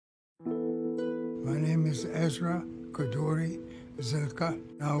My name is Ezra Zilkha.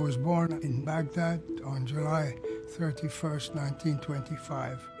 I was born in Baghdad on July 31st,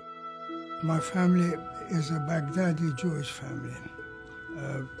 1925. My family is a Baghdadi Jewish family.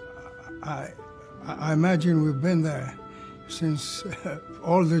 I imagine we've been there since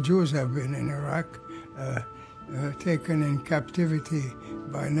all the Jews have been in Iraq, taken in captivity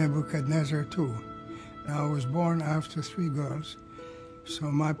by Nebuchadnezzar II. I was born after 3 girls,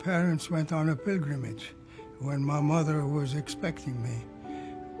 so my parents went on a pilgrimage when my mother was expecting me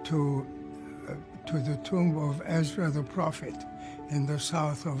to the tomb of Ezra the prophet in the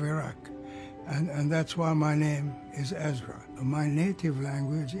south of Iraq. And that's why my name is Ezra. My native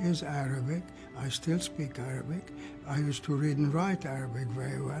language is Arabic. I still speak Arabic. I used to read and write Arabic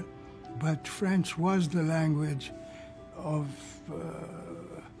very well. But French was the language of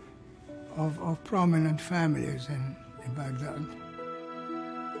prominent families in Baghdad.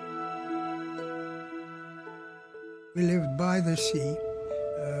 We lived by the sea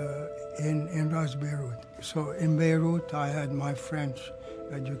in Ras Beirut. So in Beirut, I had my French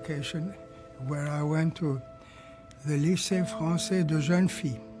education, where I went to the Lycée Français de Jeunes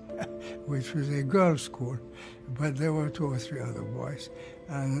Filles, which was a girls' school, but there were 2 or 3 other boys.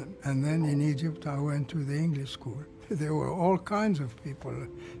 And then in Egypt, I went to the English school. There were all kinds of people,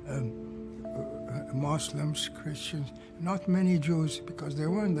 Muslims, Christians, not many Jews, because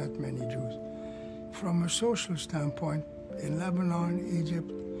there weren't that many Jews. From a social standpoint, in Lebanon,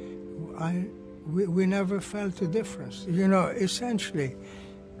 Egypt, we never felt a difference. You know, essentially,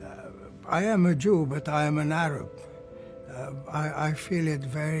 I am a Jew, but I am an Arab. I feel it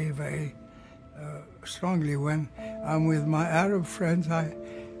very, very strongly. When I'm with my Arab friends,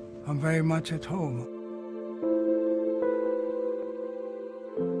 I'm very much at home.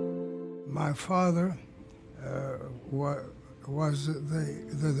 My father was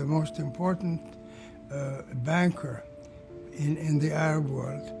the most important banker in the Arab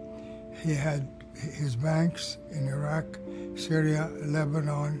world. He had his banks in Iraq, Syria,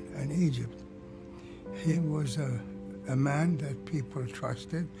 Lebanon, and Egypt. He was a man that people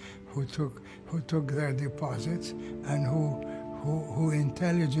trusted, who took their deposits, and who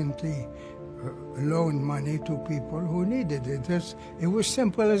intelligently loaned money to people who needed it. It was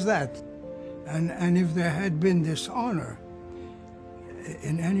simple as that. And if there had been dishonor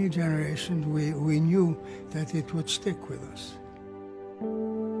in any generation, we knew that it would stick with us.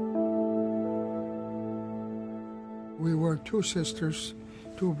 We were 2 sisters,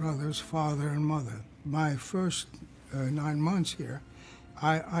 2 brothers, father and mother. My first 9 months here,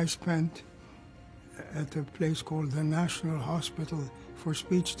 I spent at a place called the National Hospital for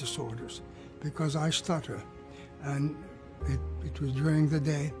Speech Disorders, because I stutter. And it was during the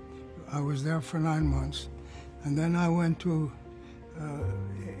day. I was there for 9 months. And then I went to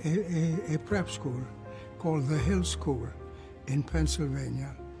a prep school called the Hill School in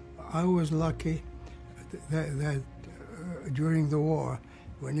Pennsylvania. I was lucky that during the war,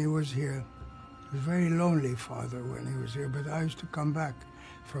 when he was here, he was a very lonely father when he was here, but I used to come back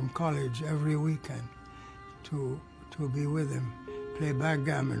from college every weekend to be with him, play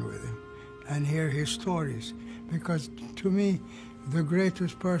backgammon with him, and hear his stories. Because to me, the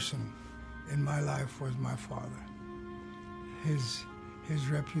greatest person in my life was my father. His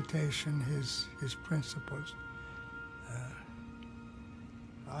reputation, his principles.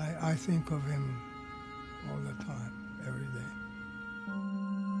 I think of him all the time, every day.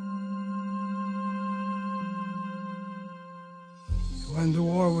 When the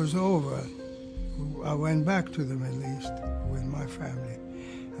war was over, I went back to the Middle East with my family.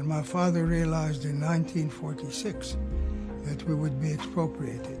 And my father realized in 1946 that we would be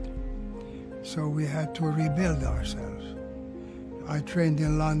expropriated. So we had to rebuild ourselves. I trained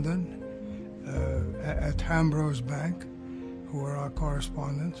in London at Hambros Bank, who were our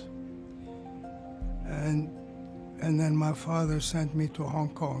correspondents. And then my father sent me to Hong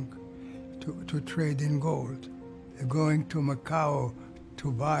Kong to trade in gold, going to Macau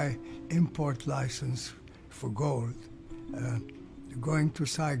to buy import license for gold, going to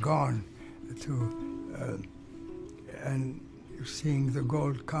Saigon and seeing the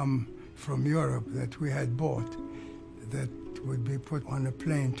gold come from Europe that we had bought, that would be put on a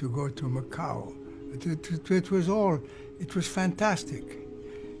plane to go to Macau. It was fantastic.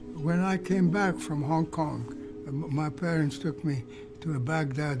 When I came back from Hong Kong, my parents took me to a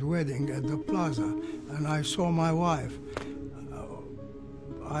Baghdad wedding at the plaza, and I saw my wife.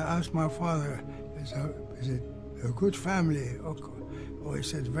 I asked my father, is it a good family? Oh, he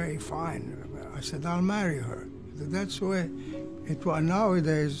said, very fine. I said, I'll marry her. That's the way it was.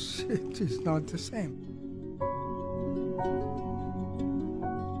 Nowadays, it is not the same.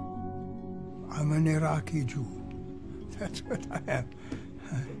 I'm an Iraqi Jew. That's what I am.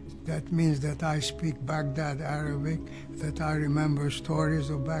 That means that I speak Baghdad Arabic, that I remember stories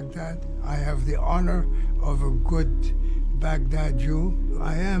of Baghdad. I have the honor of a good Baghdad Jew.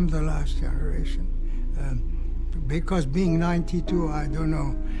 I am the last generation. Because being 92, I don't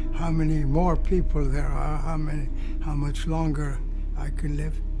know how many more people there are, how much longer I can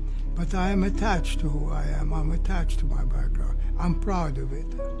live. But I am attached to who I am. I'm attached to my background. I'm proud of it.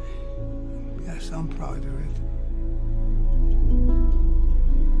 Yes, I'm proud of it.